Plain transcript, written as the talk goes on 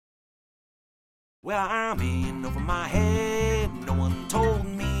Well, I'm in over my head, no one told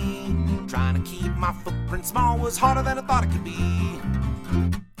me. Trying to keep my footprint small was harder than I thought it could be.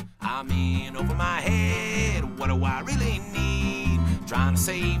 I'm in over my head, what do I really need? Trying to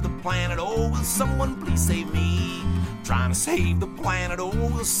save the planet, oh, will someone please save me? Trying to save the planet, oh,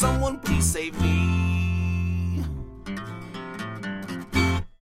 will someone please save me?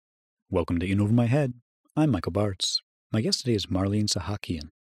 Welcome to In Over My Head. I'm Michael Bartz. My guest today is Marlene Sahakian.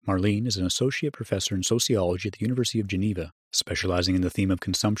 Marlene is an associate professor in sociology at the University of Geneva, specializing in the theme of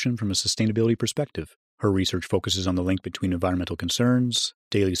consumption from a sustainability perspective. Her research focuses on the link between environmental concerns,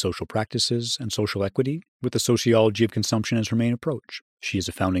 daily social practices, and social equity, with the sociology of consumption as her main approach. She is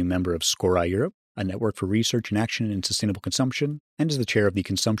a founding member of SCORI Europe, a network for research and action in sustainable consumption, and is the chair of the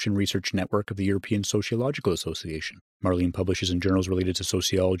Consumption Research Network of the European Sociological Association. Marlene publishes in journals related to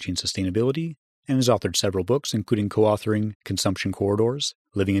sociology and sustainability, and has authored several books, including co-authoring Consumption Corridors,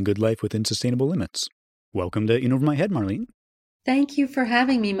 Living a Good Life Within Sustainable Limits. Welcome to In Over My Head, Marlene. Thank you for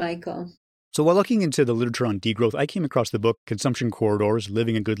having me, Michael. So while looking into the literature on degrowth, I came across the book Consumption Corridors,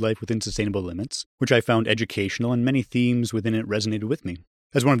 Living a Good Life Within Sustainable Limits, which I found educational, and many themes within it resonated with me.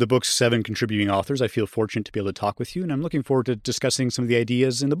 As one of the book's 7 contributing authors, I feel fortunate to be able to talk with you, and I'm looking forward to discussing some of the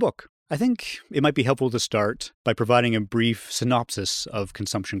ideas in the book. I think it might be helpful to start by providing a brief synopsis of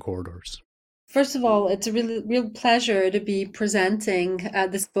Consumption Corridors. First of all, it's a real pleasure to be presenting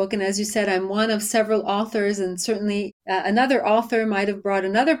this book. And as you said, I'm one of several authors, and certainly another author might have brought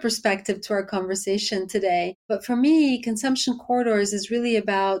another perspective to our conversation today. But for me, Consumption Corridors is really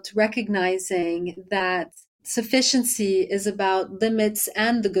about recognizing that sufficiency is about limits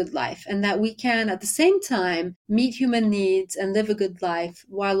and the good life, and that we can at the same time meet human needs and live a good life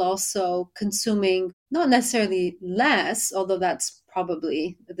while also consuming not necessarily less, although that's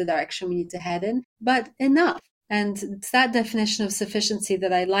probably the direction we need to head in, but enough. And it's that definition of sufficiency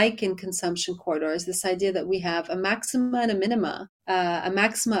that I like in Consumption Corridors, this idea that we have a maxima and a minima, a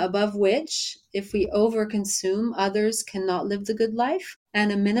maxima above which, if we overconsume, others cannot live the good life,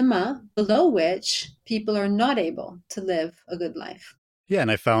 and a minima below which people are not able to live a good life. Yeah, and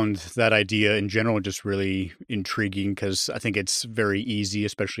I found that idea in general just really intriguing because I think it's very easy,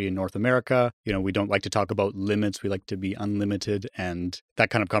 especially in North America. You know, we don't like to talk about limits. We like to be unlimited, and that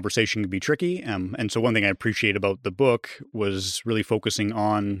kind of conversation can be tricky. And so one thing I appreciate about the book was really focusing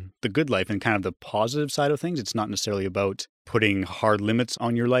on the good life and kind of the positive side of things. It's not necessarily about putting hard limits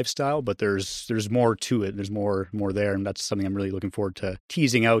on your lifestyle, but there's more to it. There's more there, and that's something I'm really looking forward to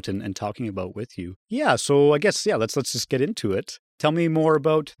teasing out and talking about with you. Yeah, so I guess, let's just get into it. Tell me more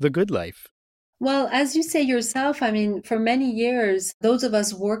about the good life. Well, as you say yourself, I mean, for many years, those of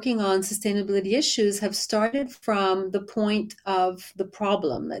us working on sustainability issues have started from the point of the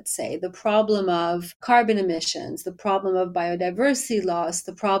problem, let's say, the problem of carbon emissions, the problem of biodiversity loss,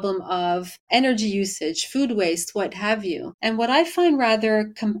 the problem of energy usage, food waste, what have you. And what I find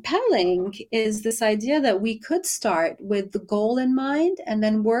rather compelling is this idea that we could start with the goal in mind and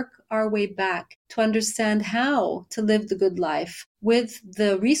then work our way back to understand how to live the good life with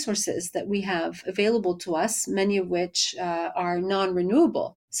the resources that we have available to us, many of which are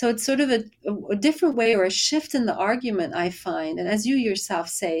non-renewable. So it's sort of a different way or a shift in the argument, I find. And as you yourself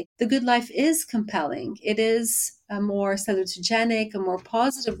say, the good life is compelling. It is a more salutogenic, a more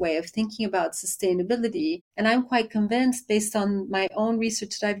positive way of thinking about sustainability. And I'm quite convinced, based on my own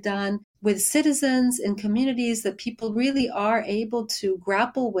research that I've done with citizens in communities, that people really are able to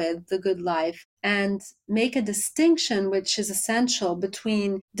grapple with the good life and make a distinction, which is essential,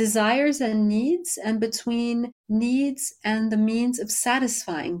 between desires and needs and between needs and the means of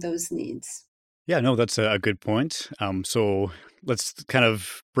satisfying those needs. Yeah, no, that's a good point. So let's kind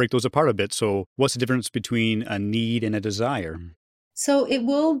of break those apart a bit. So what's the difference between a need and a desire? So it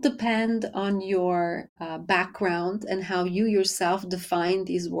will depend on your background and how you yourself define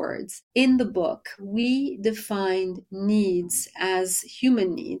these words. In the book, we defined needs as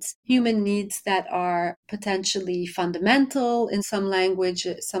human needs that are potentially fundamental in some language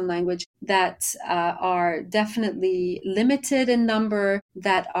that are definitely limited in number,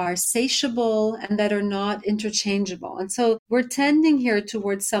 that are satiable, and that are not interchangeable. And so we're tending here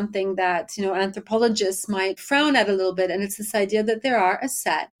towards something that, anthropologists might frown at a little bit, and it's this idea that there are a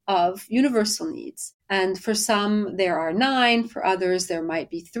set of universal needs. And for some, there are 9. For others, there might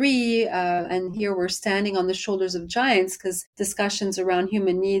be 3. And here we're standing on the shoulders of giants because discussions around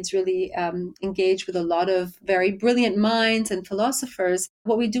human needs really engage with a lot of very brilliant minds and philosophers.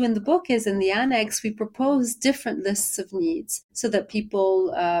 What we do in the book is in the annex, we propose different lists of needs so that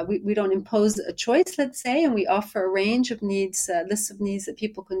people, we don't impose a choice, let's say, and we offer a range of needs, lists of needs that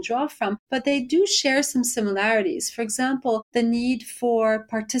people can draw from, but they do share some similarities. For example, the need for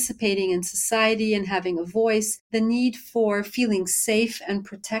participating in society and having a voice, the need for feeling safe and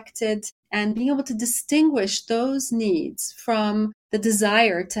protected, and being able to distinguish those needs from the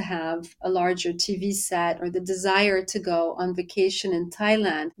desire to have a larger TV set or the desire to go on vacation in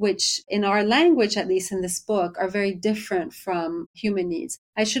Thailand, which in our language, at least in this book, are very different from human needs.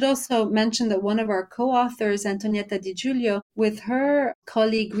 I should also mention that one of our co-authors, Antonietta Di Giulio, with her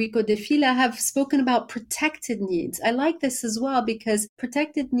colleague Rico De Fila, have spoken about protected needs. I like this as well because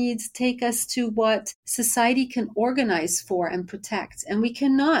protected needs take us to what society can organize for and protect. And we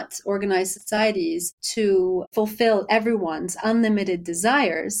cannot organize societies to fulfill everyone's unlimited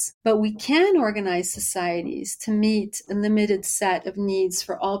desires, but we can organize societies to meet a limited set of needs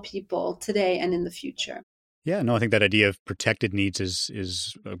for all people today and in the future. Yeah, no, I think that idea of protected needs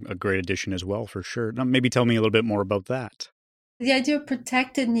is a great addition as well, for sure. Now, maybe tell me a little bit more about that. The idea of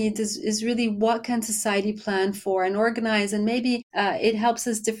protected needs is really what can society plan for and organize, and maybe it helps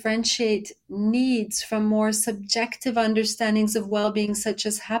us differentiate needs from more subjective understandings of well-being, such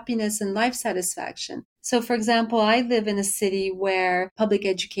as happiness and life satisfaction. So, for example, I live in a city where public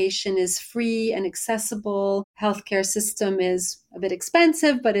education is free and accessible. Healthcare system is a bit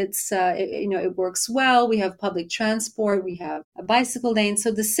expensive, but it works well. We have public transport. We have a bicycle lane.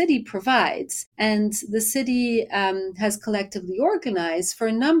 So the city provides, and the city has collectively organized for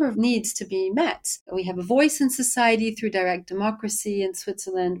a number of needs to be met. We have a voice in society through direct democracy in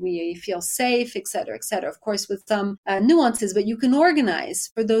Switzerland. We feel safe, et cetera, of course, with some nuances, but you can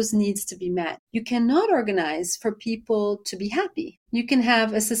organize for those needs to be met. You cannot organize for people to be happy. You can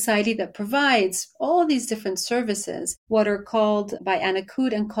have a society that provides all these different services, what are called by Anna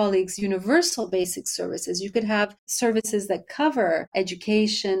Koot and colleagues universal basic services. You could have services that cover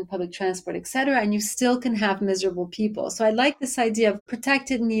education, public transport, etc., and you still can have miserable people. So I like this idea of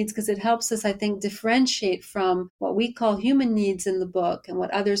protected needs because it helps us, I think, differentiate from what we call human needs in the book and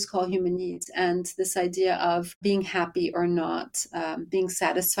what others call human needs, and this idea of being happy or not, being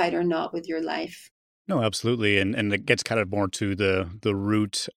satisfied or not with your life. No, absolutely. And it gets kind of more to the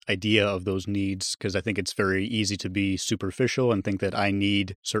root idea of those needs, because I think it's very easy to be superficial and think that I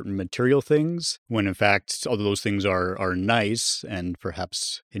need certain material things, when in fact, although those things are nice and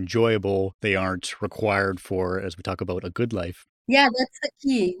perhaps enjoyable, they aren't required for, as we talk about, a good life. Yeah, that's the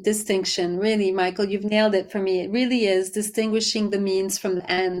key distinction, really, Michael. You've nailed it for me. It really is distinguishing the means from the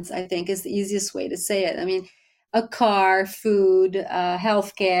ends, I think, is the easiest way to say it. I mean, a car, food,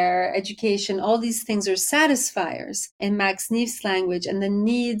 healthcare, education, all these things are satisfiers in Max Neef's language. And the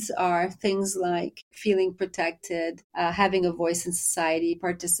needs are things like feeling protected, having a voice in society,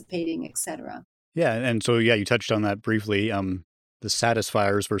 participating, etc. Yeah. And so, yeah, you touched on that briefly. The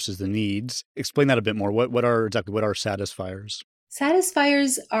satisfiers versus the needs. Explain that a bit more. What are satisfiers?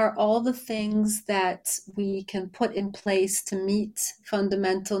 Satisfiers are all the things that we can put in place to meet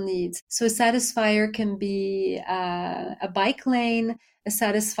fundamental needs. So a satisfier can be a bike lane, a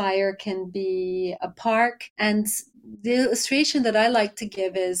satisfier can be a park, and the illustration that I like to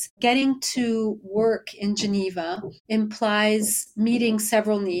give is getting to work in Geneva implies meeting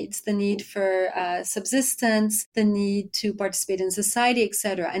several needs, the need for subsistence, the need to participate in society,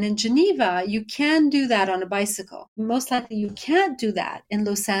 etc. And in Geneva, you can do that on a bicycle. Most likely you can't do that in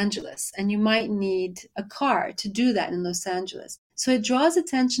Los Angeles, and you might need a car to do that in Los Angeles. So it draws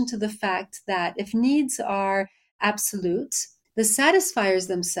attention to the fact that if needs are absolute, the satisfiers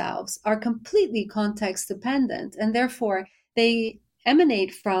themselves are completely context dependent, and therefore they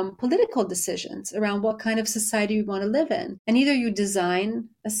emanate from political decisions around what kind of society we want to live in. And either you design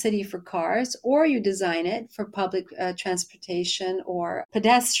a city for cars or you design it for public transportation or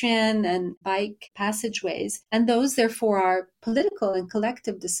pedestrian and bike passageways. And those, therefore, are political and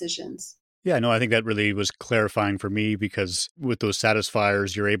collective decisions. Yeah, no, I think that really was clarifying for me, because with those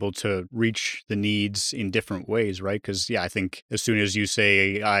satisfiers, you're able to reach the needs in different ways, right? Because, yeah, I think as soon as you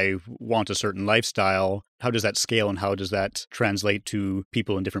say, I want a certain lifestyle, how does that scale and how does that translate to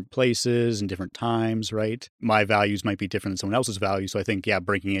people in different places and different times, right? My values might be different than someone else's values. So I think, yeah,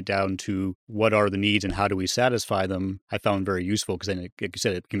 breaking it down to what are the needs and how do we satisfy them, I found very useful, because then, like you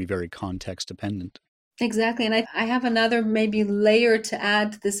said, it can be very context dependent. Exactly. And I have another maybe layer to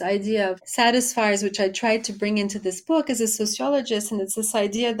add to this idea of satisfiers, which I tried to bring into this book as a sociologist. And it's this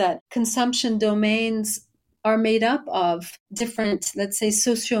idea that consumption domains are made up of different, let's say,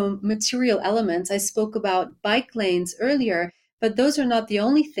 socio-material elements. I spoke about bike lanes earlier, But those are not the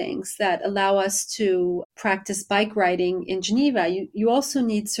only things that allow us to practice bike riding in Geneva. You also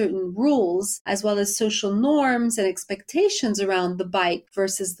need certain rules as well as social norms and expectations around the bike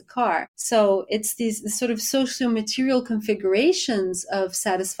versus the car. So it's these sort of socio-material configurations of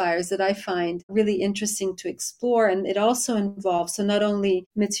satisfiers that I find really interesting to explore. And it also involves, so not only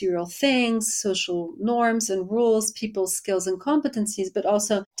material things, social norms and rules, people's skills and competencies, but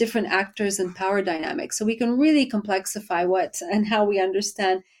also different actors and power dynamics. So we can really complexify what and how we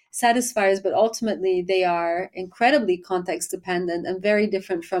understand satisfiers, but ultimately they are incredibly context dependent and very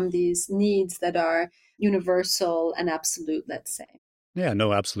different from these needs that are universal and absolute, let's say. Yeah,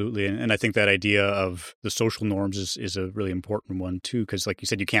 no, absolutely. And I think that idea of the social norms is a really important one too, because like you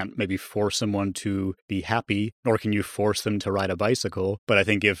said, you can't maybe force someone to be happy, nor can you force them to ride a bicycle. But I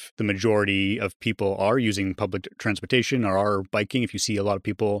think if the majority of people are using public transportation or are biking, if you see a lot of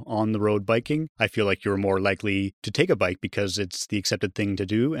people on the road biking, I feel like you're more likely to take a bike because it's the accepted thing to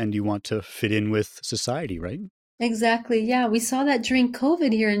do and you want to fit in with society, right? Exactly. Yeah, we saw that during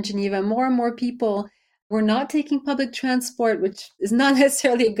COVID here in Geneva. More and more people were not taking public transport, which is not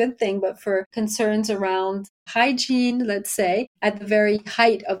necessarily a good thing, but for concerns around hygiene, let's say, at the very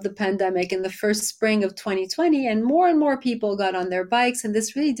height of the pandemic in the first spring of 2020. And more people got on their bikes. And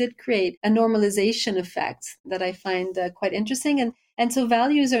this really did create a normalization effect that I find quite interesting. And so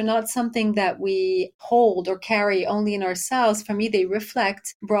values are not something that we hold or carry only in ourselves. For me, they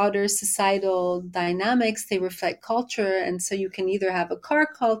reflect broader societal dynamics. They reflect culture. And so you can either have a car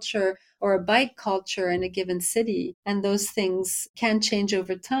culture or a bike culture in a given city. And those things can change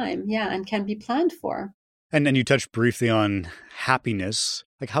over time. Yeah, and can be planned for. And then you touched briefly on happiness.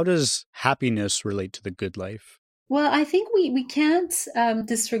 Like, how does happiness relate to the good life? Well, I think we can't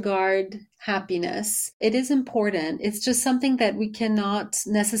disregard happiness. It is important. It's just something that we cannot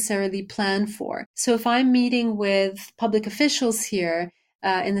necessarily plan for. So if I'm meeting with public officials here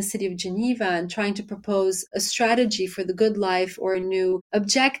in the city of Geneva and trying to propose a strategy for the good life or a new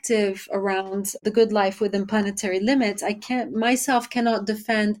objective around the good life within planetary limits, I cannot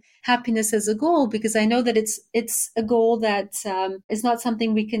defend happiness as a goal because I know that it's a goal that is not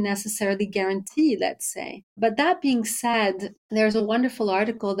something we can necessarily guarantee, let's say. But that being said, there's a wonderful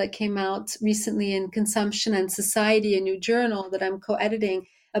article that came out recently in Consumption and Society, a new journal that I'm co-editing,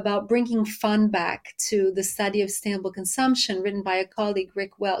 about bringing fun back to the study of sustainable consumption, written by a colleague,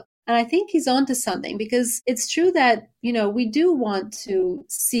 Rick Welch. And I think he's onto something because it's true that, we do want to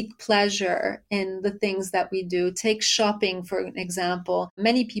seek pleasure in the things that we do. Take shopping, for an example.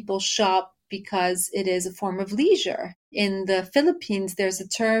 Many people shop because it is a form of leisure. In the Philippines, there's a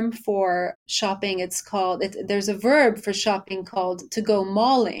term for shopping. There's a verb for shopping called to go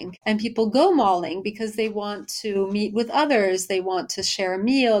malling. And people go malling because they want to meet with others. They want to share a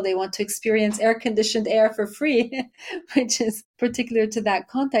meal. They want to experience air-conditioned air for free, which is particular to that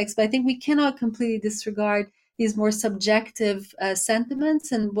context. But I think we cannot completely disregard these more subjective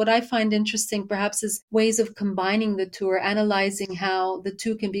sentiments. And what I find interesting perhaps is ways of combining the two or analyzing how the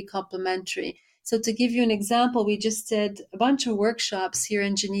two can be complementary. So to give you an example, we just did a bunch of workshops here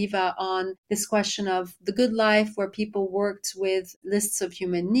in Geneva on this question of the good life, where people worked with lists of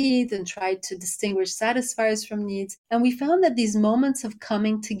human needs and tried to distinguish satisfiers from needs. And we found that these moments of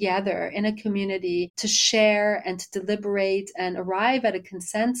coming together in a community to share and to deliberate and arrive at a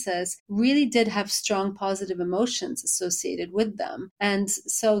consensus really did have strong positive emotions associated with them. And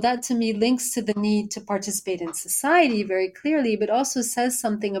so that to me links to the need to participate in society very clearly, but also says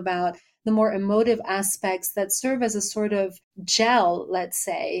something about the more emotive aspects that serve as a sort of gel, let's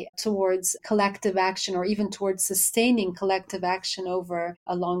say, towards collective action or even towards sustaining collective action over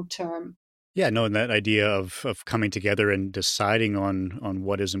a long term. Yeah, no, and that idea of coming together and deciding on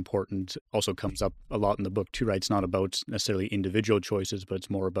what is important also comes up a lot in the book too, right? It's not about necessarily individual choices, but it's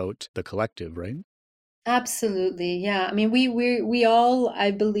more about the collective, right? Absolutely, yeah. I mean, we all, I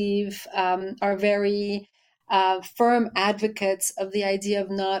believe, are very firm advocates of the idea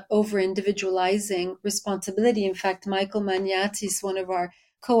of not over-individualizing responsibility. In fact, Michael Magnatis, one of our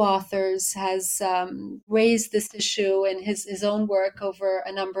co-authors, has raised this issue in his own work over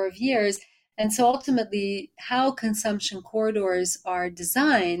a number of years. And so ultimately, how consumption corridors are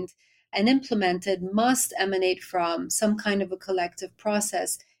designed and implemented must emanate from some kind of a collective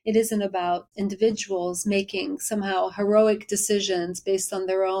process. It isn't about individuals making somehow heroic decisions based on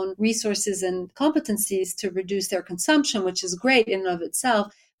their own resources and competencies to reduce their consumption, which is great in and of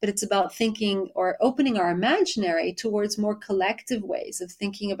itself. But it's about thinking or opening our imaginary towards more collective ways of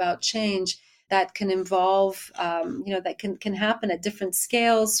thinking about change that can involve, that can happen at different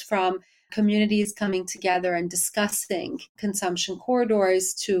scales, from communities coming together and discussing consumption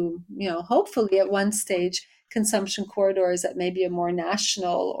corridors to, hopefully at one stage, consumption corridors at maybe a more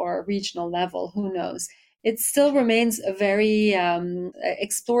national or regional level. Who knows? It still remains a very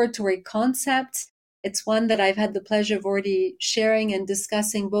exploratory concept. It's one that I've had the pleasure of already sharing and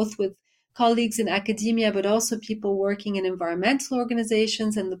discussing both with colleagues in academia, but also people working in environmental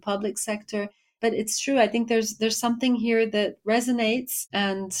organizations and the public sector. But it's true. I think there's something here that resonates,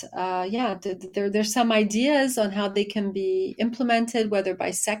 and there's some ideas on how they can be implemented, whether by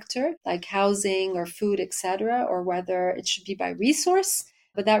sector, like housing or food, etc., or whether it should be by resource.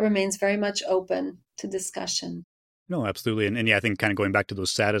 But that remains very much open to discussion. No, absolutely. And yeah, I think kind of going back to those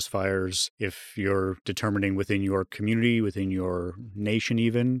satisfiers, if you're determining within your community, within your nation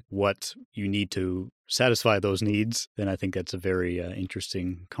even, what you need to satisfy those needs, then I think that's a very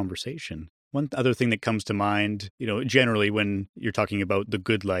interesting conversation. One other thing that comes to mind, generally when you're talking about the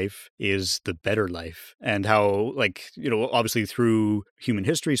good life is the better life, and how, obviously through human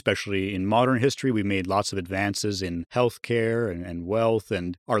history, especially in modern history, we've made lots of advances in healthcare and wealth,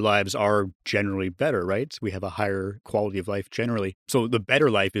 and our lives are generally better, right? We have a higher quality of life generally. So the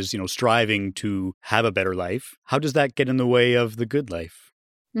better life is, striving to have a better life. How does that get in the way of the good life?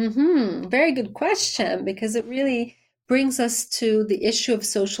 Very good question, because it really brings us to the issue of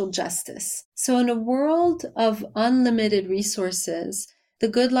social justice. So in a world of unlimited resources, the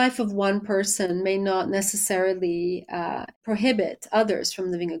good life of one person may not necessarily prohibit others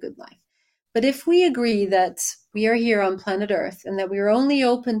from living a good life. But if we agree that we are here on planet Earth and that we are only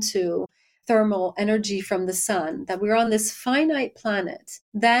open to thermal energy from the sun, that we're on this finite planet,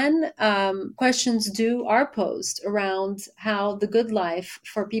 then questions are posed around how the good life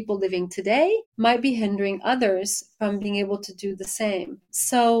for people living today might be hindering others from being able to do the same.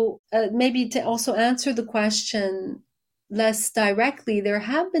 So maybe to also answer the question less directly, there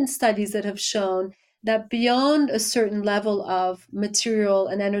have been studies that have shown that beyond a certain level of material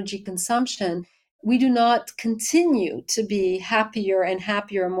and energy consumption, we do not continue to be happier and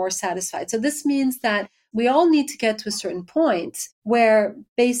happier and more satisfied. So this means that we all need to get to a certain point where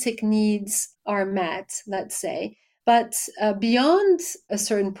basic needs are met, let's say. But beyond a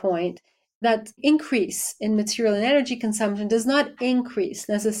certain point, that increase in material and energy consumption does not increase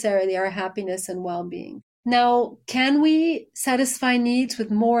necessarily our happiness and well-being. Now, can we satisfy needs with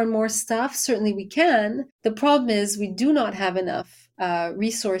more and more stuff? Certainly we can. The problem is we do not have enough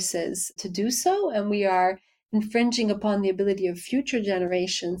resources to do so, and we are infringing upon the ability of future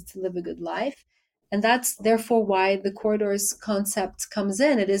generations to live a good life. And that's therefore why the corridors concept comes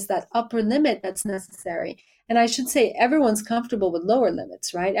in. It is that upper limit that's necessary. And I should say everyone's comfortable with lower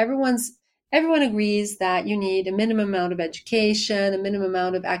limits, right? Everyone agrees that you need a minimum amount of education, a minimum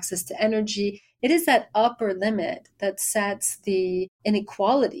amount of access to energy. It is that upper limit that sets the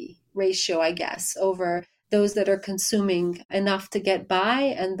inequality ratio, I guess, over those that are consuming enough to get by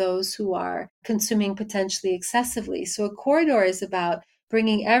and those who are consuming potentially excessively. So a corridor is about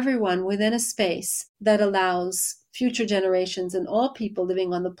bringing everyone within a space that allows future generations and all people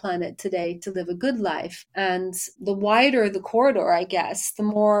living on the planet today to live a good life. And the wider the corridor, I guess, the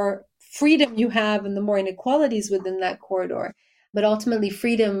more freedom you have and the more inequalities within that corridor. But ultimately,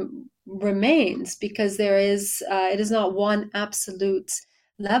 freedom remains because it is not one absolute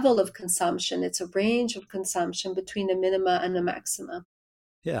level of consumption. It's a range of consumption between a minima and a maxima.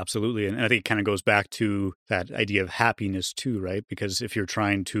 Yeah, absolutely. And I think it kind of goes back to that idea of happiness too, right? Because if you're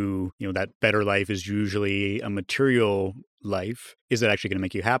trying to, that better life is usually a material life. Is it actually going to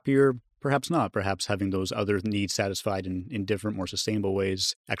make you happier? Perhaps not. Perhaps having those other needs satisfied in different, more sustainable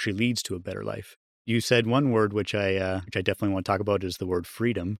ways actually leads to a better life. You said one word which I definitely want to talk about is the word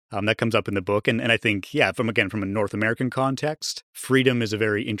freedom. That comes up in the book. And I think, from a North American context, freedom is a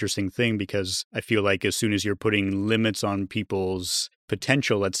very interesting thing because I feel like as soon as you're putting limits on people's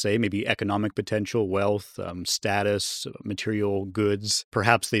potential, let's say, maybe economic potential, wealth, status, material goods,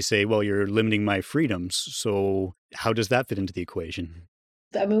 perhaps they say, well, you're limiting my freedoms. So how does that fit into the equation?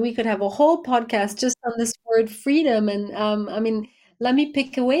 I mean, we could have a whole podcast just on this word freedom. And let me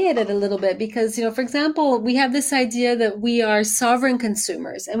pick away at it a little bit because, for example, we have this idea that we are sovereign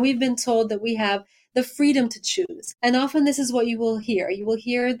consumers and we've been told that we have the freedom to choose. And often this is what you will hear. You will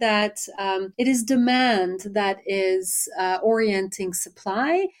hear that it is demand that is orienting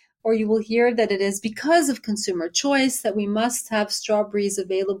supply, or you will hear that it is because of consumer choice that we must have strawberries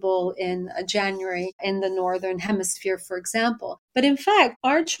available in January in the Northern Hemisphere, for example. But in fact,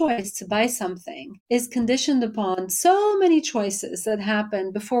 our choice to buy something is conditioned upon so many choices that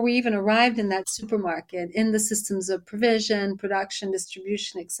happened before we even arrived in that supermarket, in the systems of provision, production,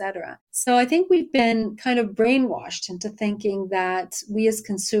 distribution, etc. So I think we've been kind of brainwashed into thinking that we as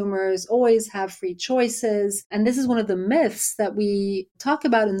consumers always have free choices. And this is one of the myths that we talk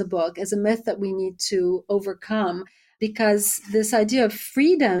about in the book as a myth that we need to overcome, because this idea of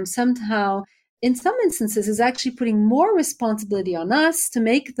freedom somehow in some instances is actually putting more responsibility on us to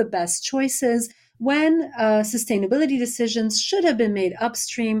make the best choices when sustainability decisions should have been made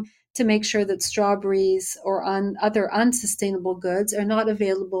upstream to make sure that strawberries or other unsustainable goods are not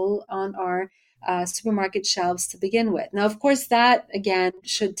available on our supermarket shelves to begin with. Now, of course, that again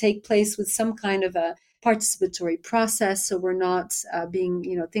should take place with some kind of a participatory process, so we're not being,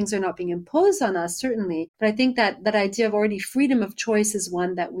 things are not being imposed on us, certainly. But I think that that idea of already freedom of choice is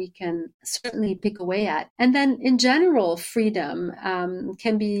one that we can certainly pick away at. And then in general, freedom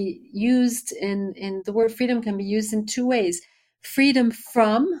can be used in the word freedom can be used in two ways: freedom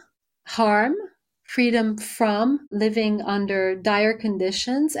from harm, freedom from living under dire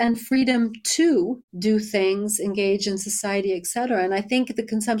conditions, and freedom to do things, engage in society, etc. And I think the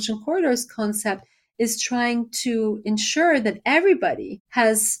consumption corridors concept is trying to ensure that everybody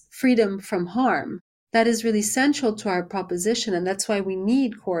has freedom from harm. That is really central to our proposition, and that's why we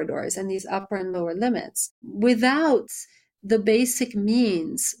need corridors and these upper and lower limits. Without the basic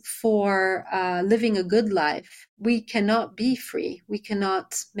means for living a good life, we cannot be free. We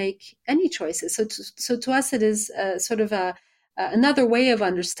cannot make any choices. So to us, it is sort of another way of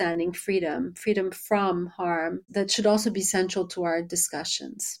understanding freedom from harm that should also be central to our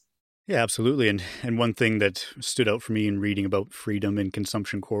discussions. Yeah, absolutely. And one thing that stood out for me in reading about freedom in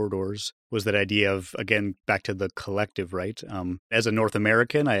consumption corridors was that idea of, again, back to the collective, right? As a North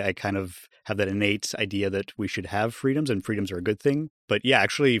American, I kind of have that innate idea that we should have freedoms and freedoms are a good thing. But yeah,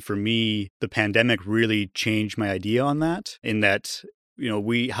 actually, for me, the pandemic really changed my idea on that, in that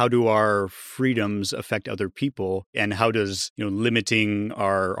how do our freedoms affect other people, and how does limiting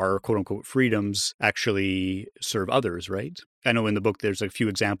our quote unquote freedoms actually serve others, right? I know in the book there's a few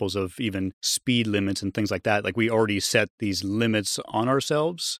examples of even speed limits and things like that. Like, we already set these limits on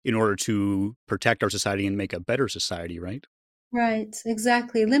ourselves in order to protect our society and make a better society, right? Right,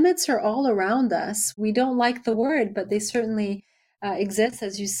 exactly. Limits are all around us. We don't like the word, but they certainly exist,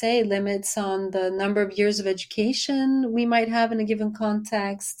 as you say, limits on the number of years of education we might have in a given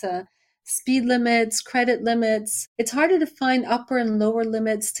context, speed limits, credit limits. It's harder to find upper and lower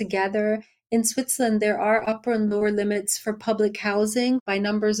limits together. In Switzerland, there are upper and lower limits for public housing by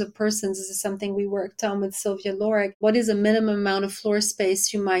numbers of persons. This is something we worked on with Sylvia Lorick. What is a minimum amount of floor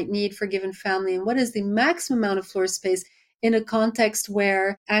space you might need for a given family? And what is the maximum amount of floor space in a context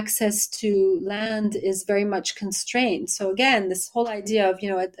where access to land is very much constrained? So again, this whole idea of,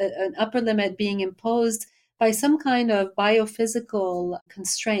 an upper limit being imposed by some kind of biophysical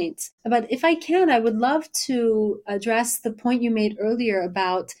constraint. But if I can, I would love to address the point you made earlier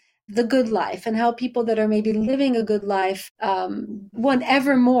about the good life and how people that are maybe living a good life want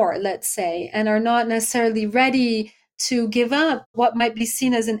ever more, let's say, and are not necessarily ready to give up what might be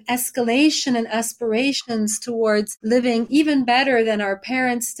seen as an escalation in aspirations towards living even better than our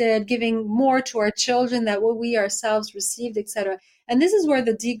parents did, giving more to our children than what we ourselves received, etc. And this is where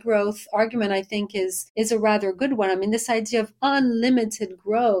the degrowth argument, I think, is a rather good one. I mean, this idea of unlimited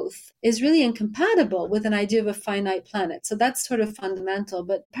growth is really incompatible with an idea of a finite planet. So that's sort of fundamental.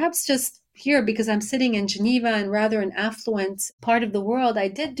 But perhaps just here, because I'm sitting in Geneva and rather an affluent part of the world, I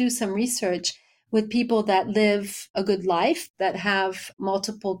did do some research with people that live a good life, that have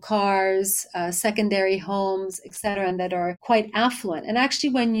multiple cars, secondary homes, etc., and that are quite affluent. And actually,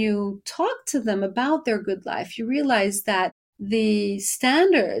 when you talk to them about their good life, you realize that the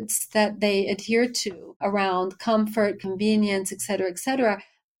standards that they adhere to around comfort, convenience, et cetera,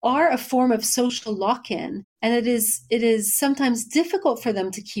 are a form of social lock-in. And it is sometimes difficult for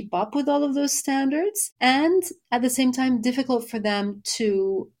them to keep up with all of those standards, and at the same time, difficult for them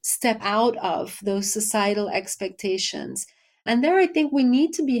to step out of those societal expectations. And there, I think we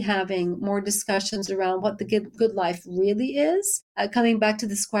need to be having more discussions around what the good life really is, coming back to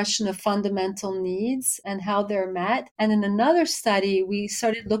this question of fundamental needs and how they're met. And in another study, we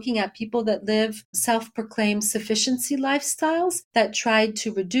started looking at people that live self-proclaimed sufficiency lifestyles that tried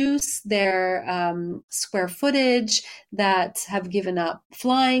to reduce their square footage, that have given up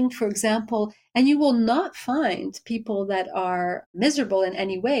flying, for example. And you will not find people that are miserable in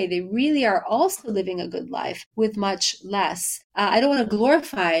any way. They really are also living a good life with much less. I don't want to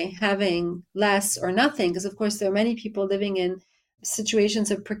glorify having less or nothing, because of course there are many people living in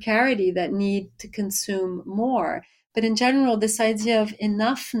situations of precarity that need to consume more. But in general, this idea of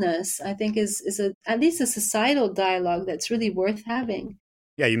enoughness, I think, is at least a societal dialogue that's really worth having.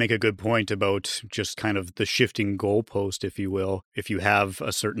 Yeah, you make a good point about just kind of the shifting goalpost, if you will. If you have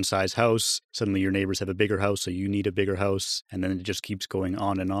a certain size house, suddenly your neighbors have a bigger house, so you need a bigger house, and then it just keeps going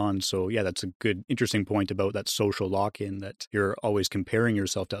on and on. So yeah, that's a good, interesting point about that social lock-in, that you're always comparing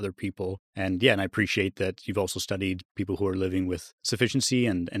yourself to other people. And yeah, and I appreciate that you've also studied people who are living with sufficiency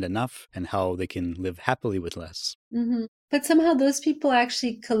and enough, and how they can live happily with less. Mm-hmm. But somehow those people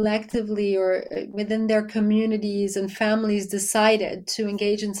actually collectively or within their communities and families decided to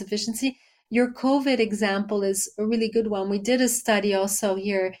engage in sufficiency. Your COVID example is a really good one. We did a study also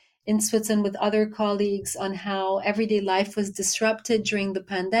here in Switzerland with other colleagues on how everyday life was disrupted during the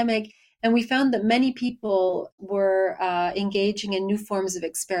pandemic. And we found that many people were engaging in new forms of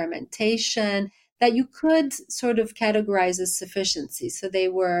experimentation that you could sort of categorize as sufficiency. So they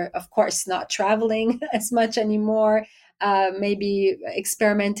were, of course, not traveling as much anymore, maybe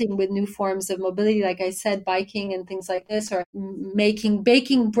experimenting with new forms of mobility, like I said, biking and things like this, or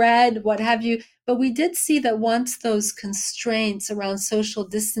baking bread, what have you. But we did see that once those constraints around social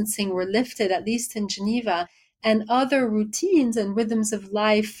distancing were lifted, at least in Geneva, and other routines and rhythms of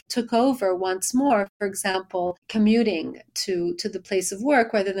life took over once more, for example, commuting to the place of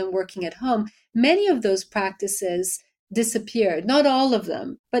work rather than working at home, many of those practices disappeared. Not all of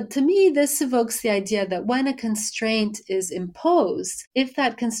them. But to me, this evokes the idea that when a constraint is imposed, if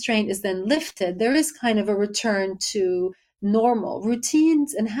that constraint is then lifted, there is kind of a return to normal.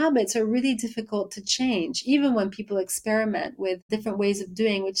 Routines and habits are really difficult to change, even when people experiment with different ways of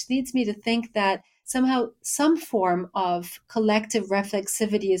doing, which leads me to think that somehow some form of collective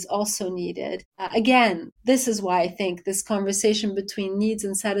reflexivity is also needed. Again, this is why I think this conversation between needs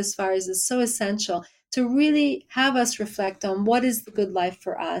and satisfiers is so essential, to really have us reflect on what is the good life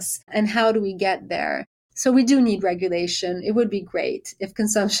for us and how do we get there. So we do need regulation. It would be great if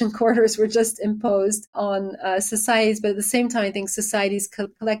consumption corridors were just imposed on societies, but at the same time, I think societies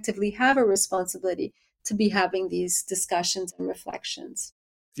collectively have a responsibility to be having these discussions and reflections.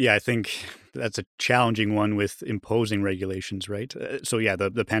 Yeah, I think that's a challenging one with imposing regulations, right? So yeah,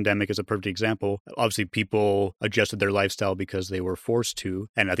 the pandemic is a perfect example. Obviously, people adjusted their lifestyle because they were forced to.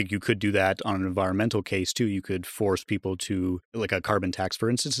 And I think you could do that on an environmental case too. You could force people to, like a carbon tax, for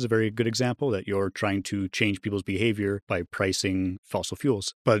instance, is a very good example that you're trying to change people's behavior by pricing fossil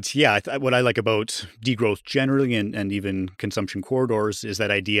fuels. But yeah, what I like about degrowth generally and even consumption corridors is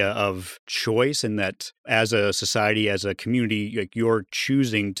that idea of choice, and that as a society, as a community, like you're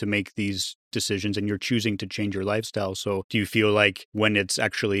choosing to make these decisions and you're choosing to change your lifestyle. So do you feel like when it's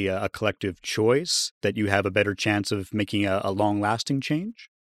actually a collective choice that you have a better chance of making a long-lasting change?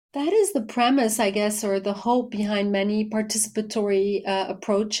 That is the premise, I guess, or the hope behind many participatory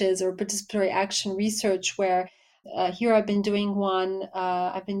approaches or participatory action research. Where here I've been doing one.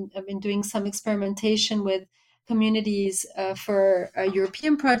 I've been doing some experimentation with communities for a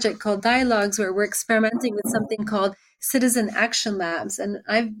European project called Dialogues, where we're experimenting with something called citizen action labs, and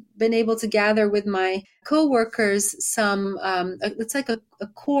I've been able to gather with my co-workers some. It's like a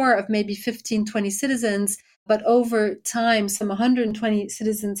core of maybe 15, 20 citizens. But over time, some 120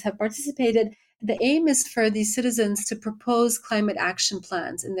 citizens have participated. The aim is for these citizens to propose climate action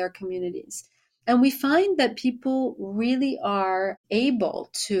plans in their communities. And we find that people really are able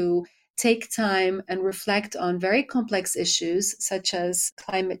to take time and reflect on very complex issues, such as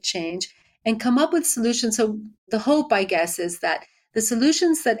climate change, and come up with solutions. So the hope, I guess, is that the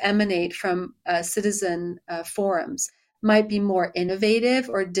solutions that emanate from citizen forums might be more innovative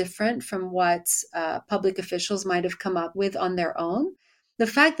or different from what public officials might have come up with on their own. The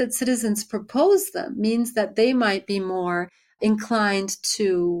fact that citizens propose them means that they might be more inclined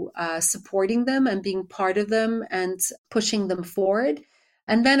to supporting them and being part of them and pushing them forward.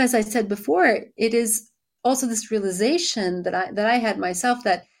 And then, as I said before, it is also this realization that I had myself,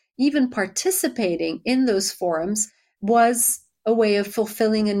 that even participating in those forums was a way of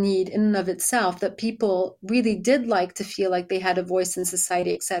fulfilling a need in and of itself, that people really did like to feel like they had a voice in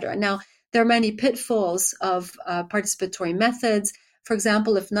society, etc. Now, there are many pitfalls of participatory methods. For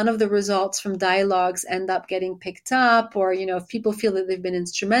example, if none of the results from dialogues end up getting picked up, or if people feel that they've been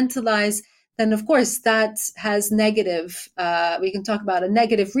instrumentalized, then of course that has negative. We can talk about a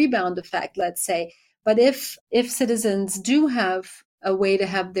negative rebound effect, let's say. But if citizens do have a way to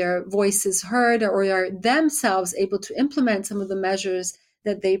have their voices heard, or are themselves able to implement some of the measures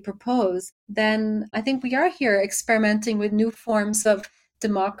that they propose, then I think we are here experimenting with new forms of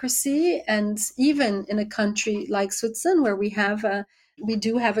democracy. And even in a country like Switzerland, where we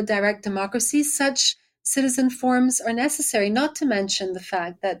do have a direct democracy, such citizen forums are necessary, not to mention the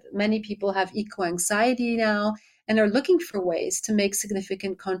fact that many people have eco-anxiety now, and are looking for ways to make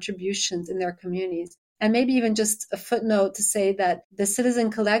significant contributions in their communities. And maybe even just a footnote to say that the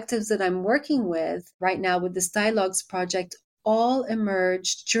citizen collectives that I'm working with right now with this Dialogues project all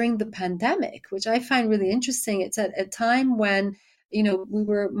emerged during the pandemic, which I find really interesting. It's at a time when we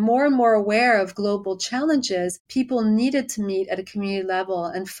were more and more aware of global challenges. People needed to meet at a community level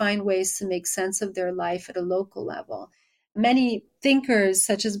and find ways to make sense of their life at a local level. Many thinkers,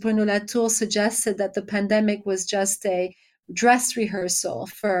 such as Bruno Latour, suggested that the pandemic was just a dress rehearsal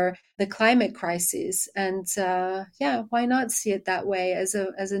for the climate crisis. And why not see it that way as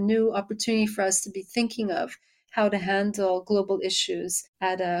a new opportunity for us to be thinking of how to handle global issues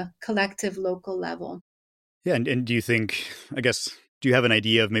at a collective local level. Yeah. And do you think, do you have an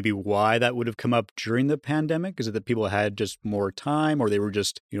idea of maybe why that would have come up during the pandemic? Is it that people had just more time, or they were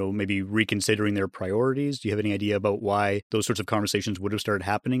just, maybe reconsidering their priorities? Do you have any idea about why those sorts of conversations would have started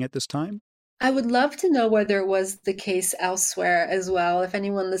happening at this time? I would love to know whether it was the case elsewhere as well. If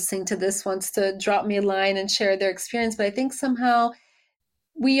anyone listening to this wants to drop me a line and share their experience. But I think somehow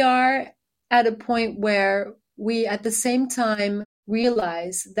we are at a point where we, at the same time,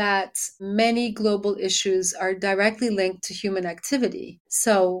 realize that many global issues are directly linked to human activity.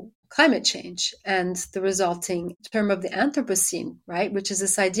 So climate change and the resulting term of the Anthropocene, right? Which is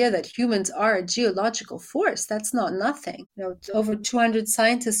this idea that humans are a geological force. That's not nothing. Over 200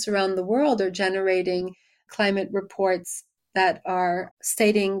 scientists around the world are generating climate reports that are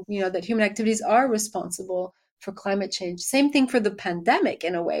stating, that human activities are responsible for climate change. Same thing for the pandemic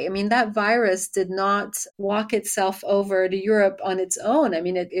in a way. I mean, that virus did not walk itself over to Europe on its own. I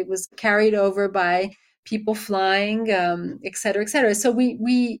mean, it was carried over by people flying, et cetera, et cetera. So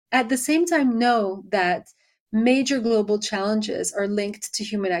we at the same time know that major global challenges are linked to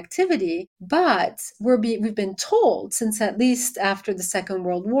human activity, but we've been told since at least after the Second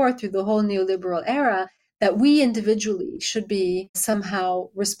World War, through the whole neoliberal era, that we individually should be somehow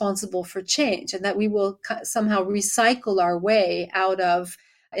responsible for change, and that we will somehow recycle our way out of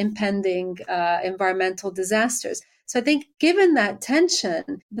impending environmental disasters. So I think given that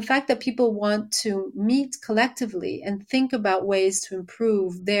tension, the fact that people want to meet collectively and think about ways to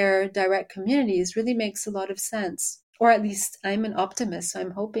improve their direct communities really makes a lot of sense. Or at least I'm an optimist, so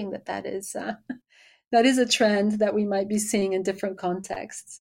I'm hoping that is a trend that we might be seeing in different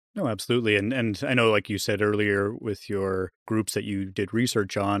contexts. No, absolutely. And I know, like you said earlier, with your groups that you did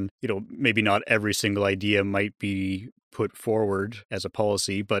research on, maybe not every single idea might be put forward as a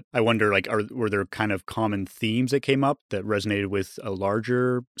policy, but I wonder, were there kind of common themes that came up that resonated with a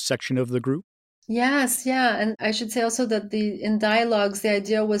larger section of the group? Yes, yeah. And I should say also that in Dialogues, the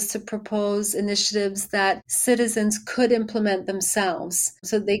idea was to propose initiatives that citizens could implement themselves,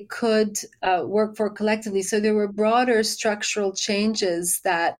 so they could work for collectively. So there were broader structural changes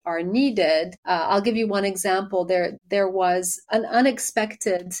that are needed. I'll give you one example. There was an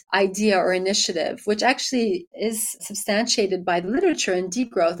unexpected idea or initiative, which actually is substantiated by the literature and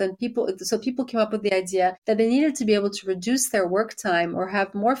degrowth. And people came up with the idea that they needed to be able to reduce their work time or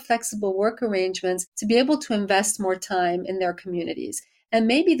have more flexible work arrangements to be able to invest more time in their communities. And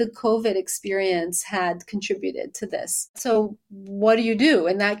maybe the COVID experience had contributed to this. So what do you do?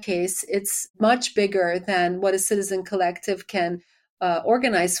 In that case, it's much bigger than what a citizen collective can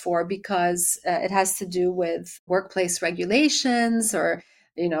organize for, because it has to do with workplace regulations or,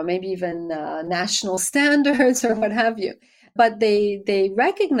 maybe even national standards or what have you. But they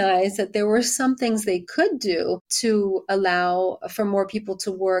recognized that there were some things they could do to allow for more people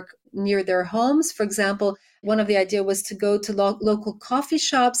to work near their homes. For example, one of the ideas was to go to local coffee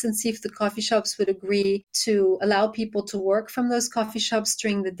shops and see if the coffee shops would agree to allow people to work from those coffee shops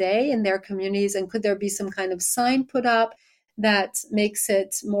during the day in their communities. And could there be some kind of sign put up that makes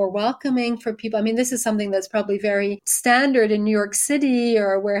it more welcoming for people? I mean, this is something that's probably very standard in New York City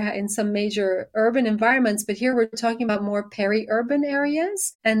or where in some major urban environments, but here we're talking about more peri-urban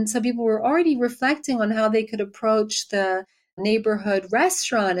areas. And so people were already reflecting on how they could approach the neighborhood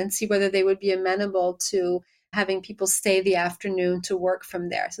restaurant and see whether they would be amenable to having people stay the afternoon to work from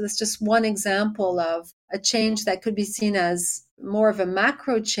there. So that's just one example of a change that could be seen as more of a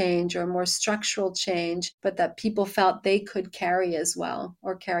macro change or more structural change, but that people felt they could carry as well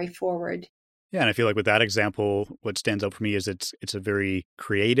or carry forward. Yeah, and I feel like with that example, what stands out for me is it's a very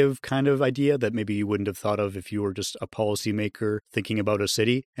creative kind of idea that maybe you wouldn't have thought of if you were just a policymaker thinking about a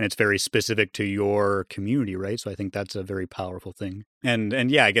city, and it's very specific to your community, right? So I think that's a very powerful thing.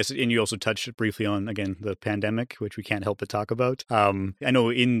 And yeah, I guess, and you also touched briefly on, again, the pandemic, which we can't help but talk about. I know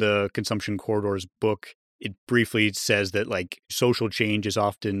in the Consumption Corridors book, it briefly says that social change is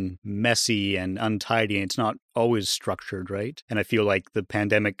often messy and untidy, and it's not always structured, right? And I feel like the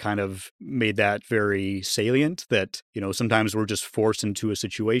pandemic kind of made that very salient that, sometimes we're just forced into a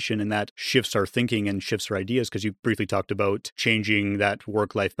situation and that shifts our thinking and shifts our ideas. Because you briefly talked about changing that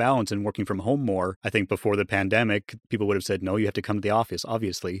work-life balance and working from home more. I think before the pandemic, people would have said, no, you have to come to the office,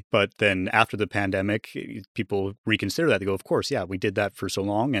 obviously. But then after the pandemic, people reconsider that. They go, of course, yeah, we did that for so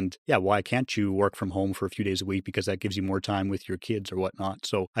long. And yeah, why can't you work from home for a few days a week? Because that gives you more time with your kids or whatnot.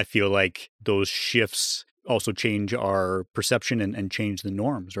 So I feel like those shifts also change our perception and change the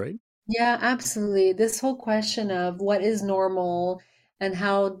norms, right? Yeah, absolutely. This whole question of what is normal and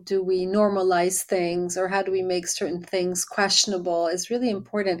how do we normalize things or how do we make certain things questionable is really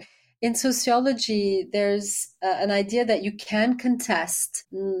important. In sociology, there's an idea that you can contest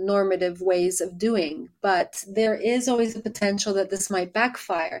normative ways of doing, but there is always a potential that this might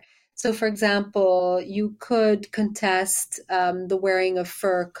backfire. So, for example, you could contest the wearing of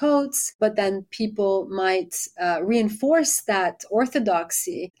fur coats, but then people might reinforce that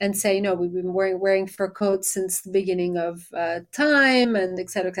orthodoxy and say, no, we've been wearing fur coats since the beginning of time, and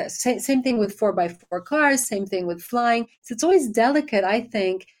et cetera, et cetera. Same thing with 4x4 cars, same thing with flying. So it's always delicate, I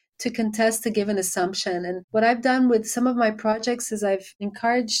think, to contest a given assumption. And what I've done with some of my projects is I've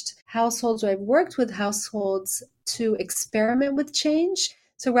encouraged households, or I've worked with households to experiment with change.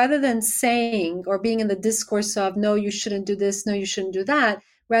 So rather than saying or being in the discourse of, no, you shouldn't do this, no, you shouldn't do that,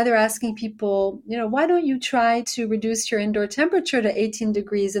 rather asking people, why don't you try to reduce your indoor temperature to 18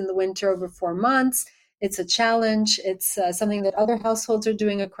 degrees in the winter over 4 months? It's a challenge. It's something that other households are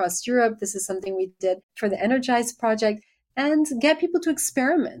doing across Europe. This is something we did for the Energize project, and get people to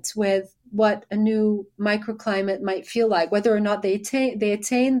experiment with what a new microclimate might feel like. Whether or not they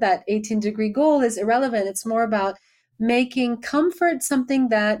attain that 18-degree goal is irrelevant. It's more about making comfort something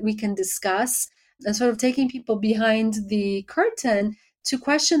that we can discuss and sort of taking people behind the curtain to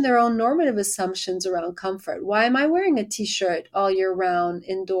question their own normative assumptions around comfort. Why am I wearing a t-shirt all year round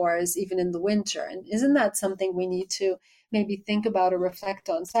indoors, even in the winter? And isn't that something we need to maybe think about or reflect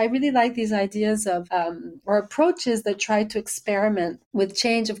on? So I really like these ideas of or approaches that try to experiment with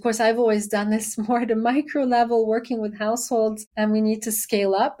change. Of course, I've always done this more at a micro level, working with households, and we need to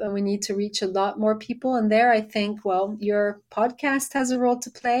scale up and we need to reach a lot more people. And there, I think, well, your podcast has a role to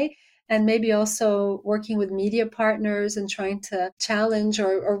play. And maybe also working with media partners and trying to challenge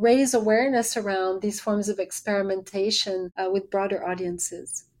or raise awareness around these forms of experimentation with broader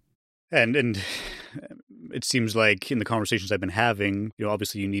audiences. And it seems like in the conversations I've been having,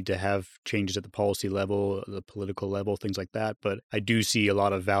 obviously you need to have changes at the policy level, the political level, things like that. But I do see a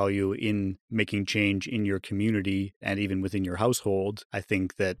lot of value in making change in your community and even within your household. I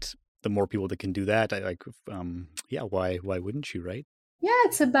think that the more people that can do that, why wouldn't you, right? Yeah,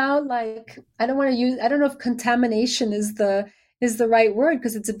 it's about I don't know if contamination is the right word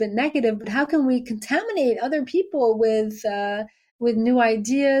because it's a bit negative, but how can we contaminate other people with new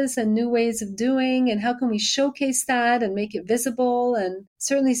ideas and new ways of doing, and how can we showcase that and make it visible? And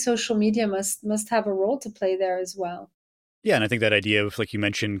certainly social media must have a role to play there as well. Yeah, and I think that idea of, like you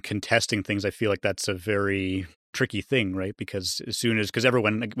mentioned, contesting things, I feel like that's a very tricky thing, right? Because because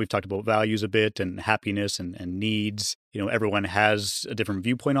everyone, like we've talked about values a bit and happiness and needs, everyone has a different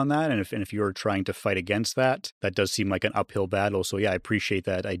viewpoint on that. And if you're trying to fight against that, that does seem like an uphill battle. So yeah, I appreciate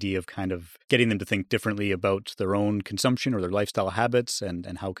that idea of kind of getting them to think differently about their own consumption or their lifestyle habits and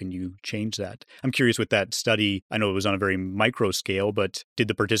how can you change that. I'm curious with that study, I know it was on a very micro scale, but did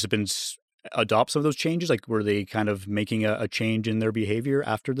the participants adopt some of those changes? Like, were they kind of making a change in their behavior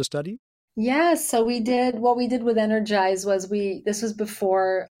after the study? Yeah, so what we did with Energize was this was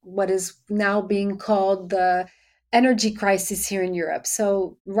before what is now being called the energy crisis here in Europe.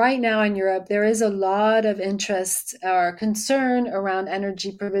 So right now in Europe, there is a lot of interest or concern around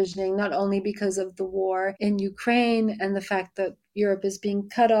energy provisioning, not only because of the war in Ukraine and the fact that Europe is being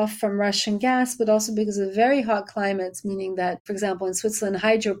cut off from Russian gas, but also because of very hot climates, meaning that, for example, in Switzerland,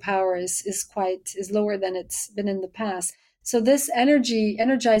 hydropower is lower than it's been in the past. So this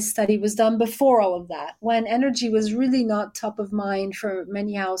energized study was done before all of that, when energy was really not top of mind for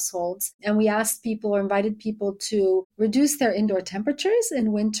many households. And we asked people or invited people to reduce their indoor temperatures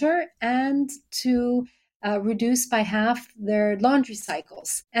in winter and to reduce by half their laundry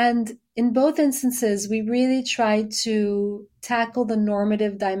cycles. And in both instances, we really tried to tackle the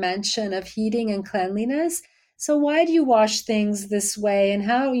normative dimension of heating and cleanliness. So why do you wash things this way? And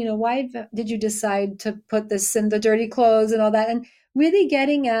how, why did you decide to put this in the dirty clothes and all that? And really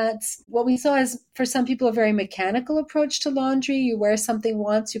getting at what we saw as, for some people, a very mechanical approach to laundry. You wear something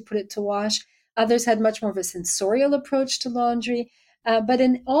once, you put it to wash. Others had much more of a sensorial approach to laundry. But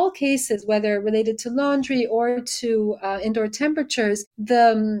in all cases, whether related to laundry or to indoor temperatures,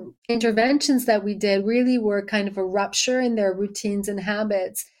 the interventions that we did really were kind of a rupture in their routines and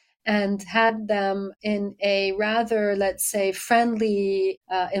habits, and had them in a rather, let's say, friendly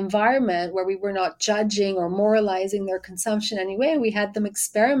environment where we were not judging or moralizing their consumption anyway. We had them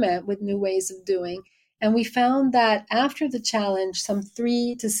experiment with new ways of doing. And we found that after the challenge, some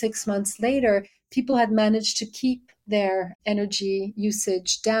 3 to 6 months later, people had managed to keep their energy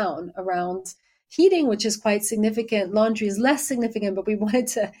usage down around heating, which is quite significant. Laundry is less significant, but we wanted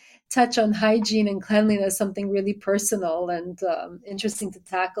to touch on hygiene and cleanliness, something really personal and interesting to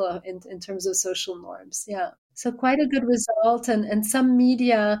tackle in terms of social norms. Yeah. So quite a good result. And some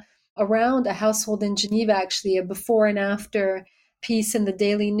media around a household in Geneva, actually, a before and after piece in the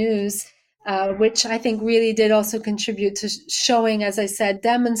Daily News, which I think really did also contribute to showing, as I said,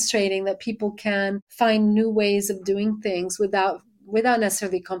 demonstrating that people can find new ways of doing things without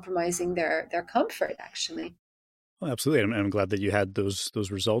necessarily compromising their comfort, actually. Oh, absolutely. I'm glad that you had those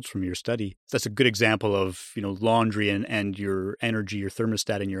results from your study. That's a good example of, laundry and your energy, your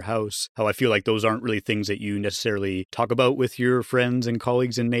thermostat in your house. How I feel like those aren't really things that you necessarily talk about with your friends and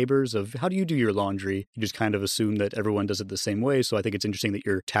colleagues and neighbors of how do you do your laundry? You just kind of assume that everyone does it the same way. So I think it's interesting that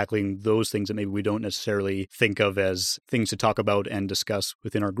you're tackling those things that maybe we don't necessarily think of as things to talk about and discuss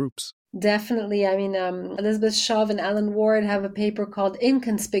within our groups. Definitely. I mean, Elizabeth Shaw and Alan Ward have a paper called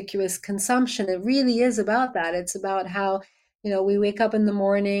Inconspicuous Consumption. It really is about that. It's about how, we wake up in the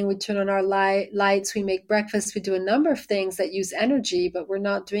morning, we turn on our lights, we make breakfast, we do a number of things that use energy, but we're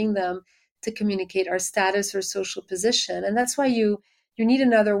not doing them to communicate our status or social position. And that's why you need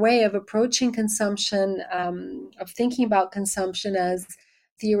another way of approaching consumption, of thinking about consumption as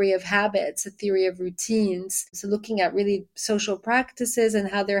theory of habits, a theory of routines. So looking at really social practices and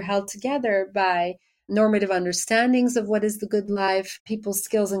how they're held together by normative understandings of what is the good life, people's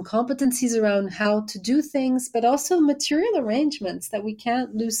skills and competencies around how to do things, but also material arrangements that we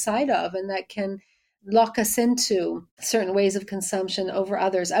can't lose sight of and that can lock us into certain ways of consumption over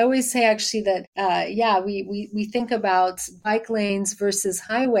others. I always say actually that, we think about bike lanes versus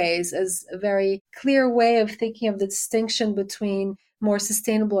highways as a very clear way of thinking of the distinction between more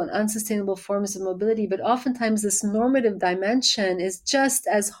sustainable and unsustainable forms of mobility. But oftentimes this normative dimension is just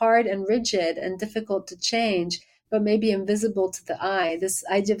as hard and rigid and difficult to change, but maybe invisible to the eye. This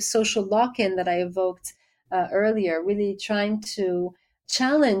idea of social lock-in that I evoked earlier, really trying to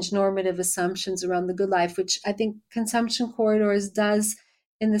challenge normative assumptions around the good life, which I think Consumption Corridors does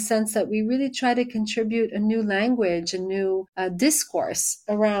in the sense that we really try to contribute a new language, a new discourse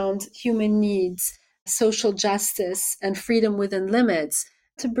around human needs, social justice, and freedom within limits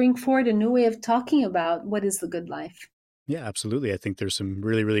to bring forward a new way of talking about what is the good life. Yeah, absolutely. I think there's some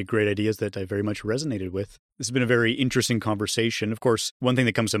really, really great ideas that I very much resonated with. This has been a very interesting conversation. Of course, one thing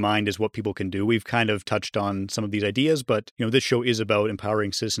that comes to mind is what people can do. We've kind of touched on some of these ideas, but this show is about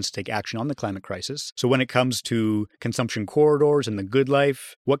empowering citizens to take action on the climate crisis. So when it comes to consumption corridors and the good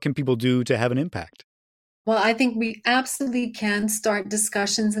life, what can people do to have an impact? Well, I think we absolutely can start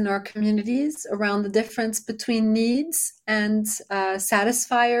discussions in our communities around the difference between needs and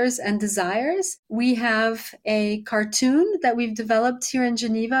satisfiers and desires. We have a cartoon that we've developed here in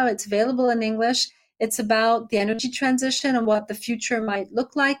Geneva. It's available in English. It's about the energy transition and what the future might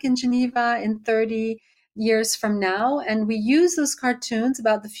look like in Geneva in 30 years from now. And we use those cartoons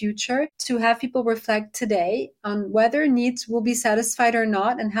about the future to have people reflect today on whether needs will be satisfied or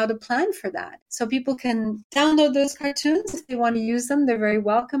not and how to plan for that. So people can download those cartoons if they want to use them. They're very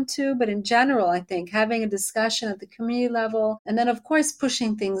welcome to. But in general, I think having a discussion at the community level, and then of course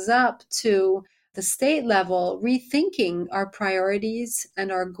pushing things up to the state level, rethinking our priorities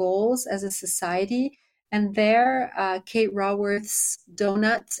and our goals as a society. And there, Kate Raworth's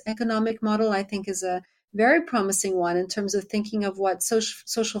donut economic model, I think, is a very promising one in terms of thinking of what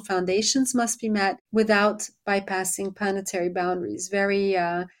social foundations must be met without bypassing planetary boundaries. Very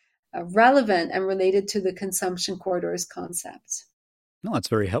relevant and related to the consumption corridors concept. No, that's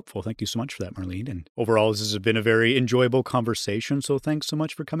very helpful. Thank you so much for that, Marlene. And overall, this has been a very enjoyable conversation. So thanks so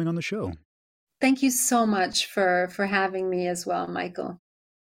much for coming on the show. Thank you so much for having me as well, Michael.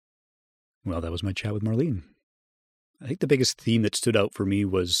 Well, that was my chat with Marlene. I think the biggest theme that stood out for me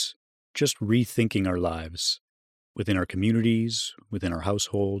was just rethinking our lives within our communities, within our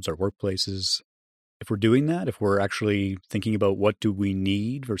households, our workplaces. If we're doing that, if we're actually thinking about what do we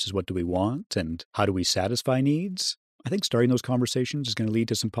need versus what do we want and how do we satisfy needs, I think starting those conversations is going to lead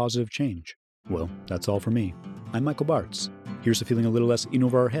to some positive change. Well, that's all for me. I'm Michael Bartz. Here's to feeling a little less in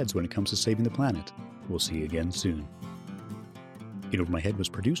over our heads when it comes to saving the planet. We'll see you again soon. In Over My Head was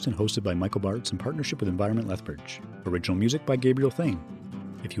produced and hosted by Michael Bartz in partnership with Environment Lethbridge. Original music by Gabriel Thane.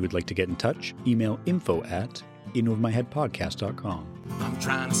 If you would like to get in touch, email info@inovermyheadpodcast.com. I'm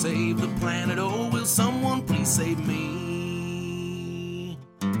trying to save the planet, oh, will someone please save me?